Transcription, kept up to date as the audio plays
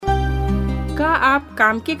का आप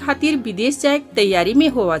काम के खातिर विदेश जाए के तैयारी में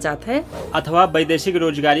होवा जात है अथवा वैदेशिक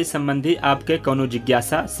रोजगारी संबंधी आपके कोनो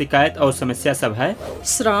जिज्ञासा, शिकायत और समस्या सब है?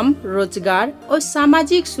 श्रम, रोजगार और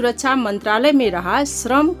सामाजिक सुरक्षा मंत्रालय में रहा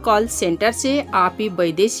श्रम कॉल सेंटर से आप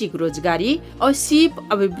वैदेशिक रोजगारी और सीप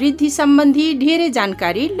अभिवृद्धि संबंधी ढेरे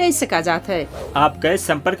जानकारी ले सका जात है। आपके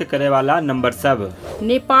संपर्क करे वाला नंबर सब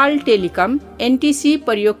नेपाल टेलीकॉम NTC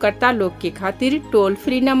प्रयोगकर्ता लोग के खातिर टोल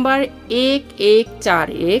फ्री नंबर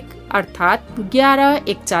 1141 अर्थात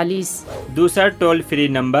 1141। दूसरा टोल फ्री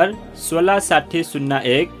नंबर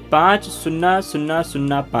 166001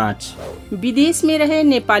 50005। विदेश में रहे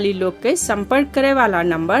नेपाली लोग के संपर्क करे वाला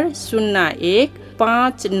नंबर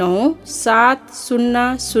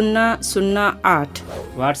 0159700008।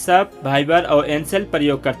 व्हाट्सएप, वाइबर और एनसेल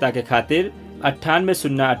प्रयोगकर्ता के खातिर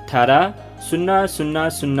 980118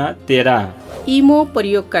 00013। ईमो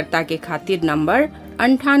प्रयोगकर्ता के खातिर नंबर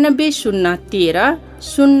 980130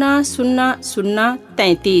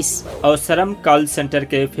 00033। और श्रम कॉल सेंटर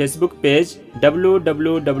के Facebook page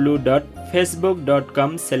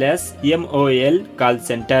www.facebook.com/MOL call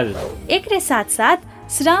centre. एक साथ साथ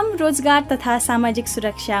श्रम, रोजगार तथा सामाजिक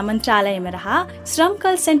सुरक्षा मंत्रालय में रहा श्रम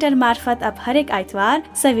कॉल सेंटर मार्फत अब हरेक आइतवार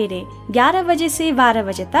सवेरे 11 बजे से 12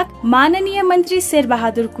 बजे तक माननीय मंत्री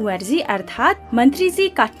शेरबहादुर कुंवर जी अर्थात मंत्री जी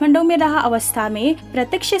काठमाडौँ में रहा अवस्था में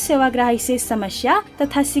प्रत्यक्ष सेवाग्राही से समस्या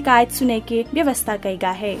तथा शिकायत सुने के व्यवस्था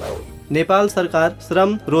करेगा है। नेपाल सरकार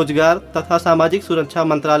श्रम, रोजगार तथा सामाजिक सुरक्षा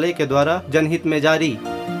मंत्रालय के द्वारा जनहित में जारी।